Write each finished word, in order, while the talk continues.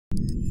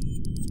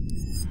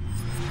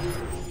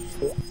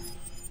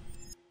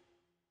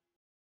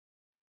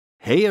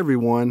Hey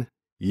everyone,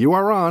 you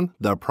are on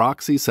the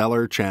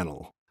Proxy-Seller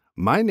channel.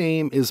 My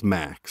name is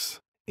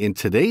Max. In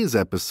today's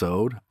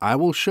episode, I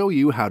will show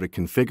you how to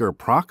configure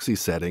proxy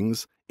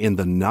settings in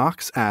the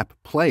Nox App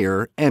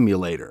Player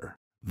emulator.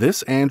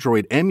 This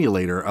Android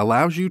emulator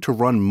allows you to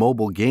run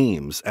mobile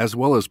games as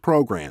well as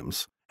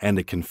programs, and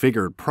a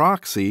configured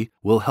proxy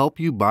will help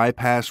you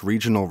bypass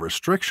regional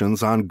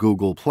restrictions on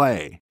Google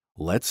Play.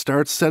 Let's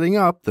start setting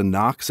up the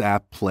Nox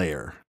App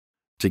Player.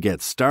 To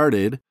get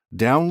started,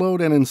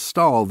 download and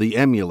install the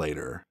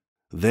emulator.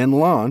 Then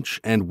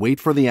launch and wait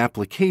for the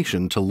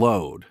application to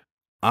load.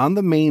 On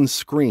the main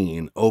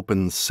screen,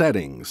 open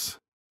Settings.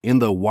 In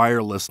the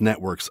Wireless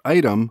Networks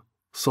item,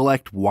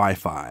 select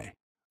Wi-Fi.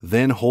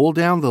 Then hold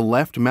down the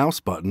left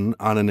mouse button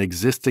on an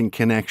existing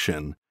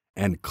connection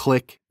and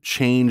click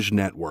Change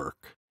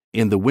Network.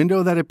 In the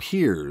window that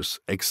appears,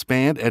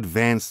 expand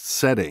Advanced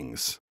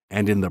Settings,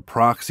 and in the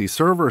Proxy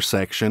Server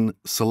section,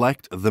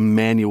 select the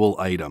Manual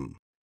item.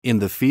 In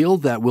the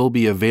field that will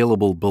be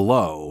available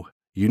below,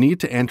 you need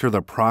to enter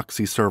the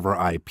proxy server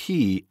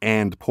IP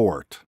and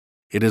port.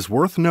 It is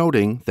worth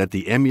noting that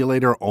the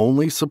emulator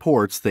only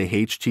supports the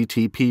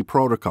HTTP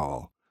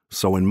protocol,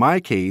 so in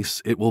my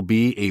case, it will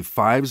be a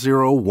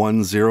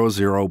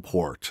 50100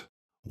 port.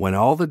 When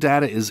all the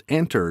data is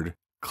entered,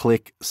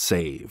 click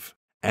Save.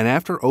 And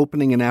after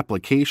opening an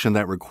application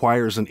that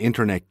requires an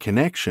internet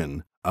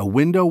connection, a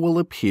window will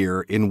appear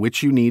in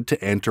which you need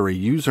to enter a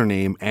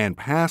username and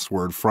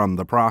password from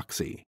the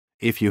proxy.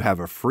 If you have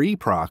a free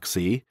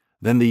proxy,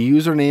 then the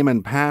username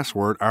and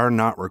password are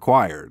not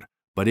required.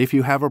 But if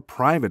you have a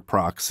private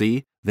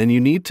proxy, then you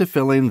need to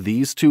fill in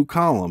these two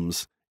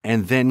columns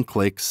and then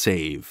click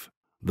Save.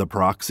 The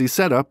proxy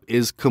setup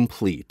is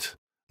complete.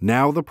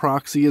 Now the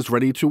proxy is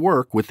ready to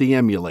work with the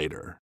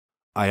emulator.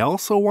 I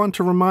also want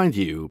to remind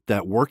you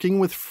that working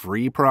with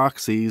free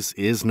proxies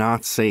is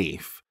not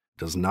safe,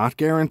 does not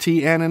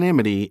guarantee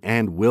anonymity,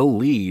 and will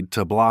lead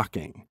to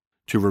blocking.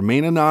 To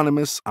remain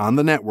anonymous on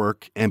the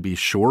network and be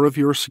sure of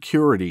your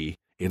security,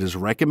 it is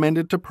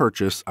recommended to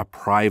purchase a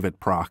private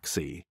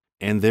proxy.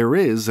 And there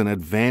is an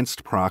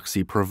advanced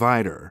proxy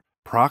provider,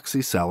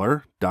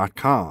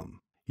 Proxy-Seller.com.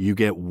 You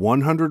get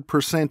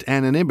 100%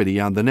 anonymity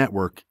on the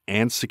network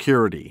and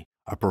security,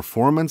 a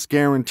performance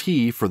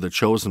guarantee for the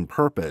chosen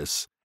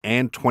purpose,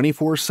 and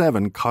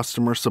 24/7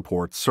 customer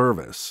support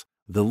service.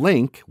 The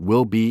link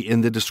will be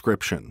in the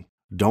description.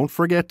 Don't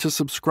forget to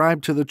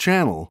subscribe to the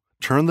channel,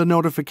 turn the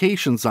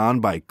notifications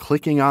on by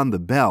clicking on the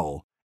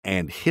bell,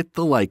 and hit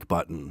the like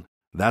button.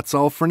 That's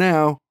all for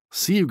now.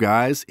 See you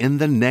guys in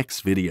the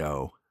next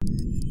video.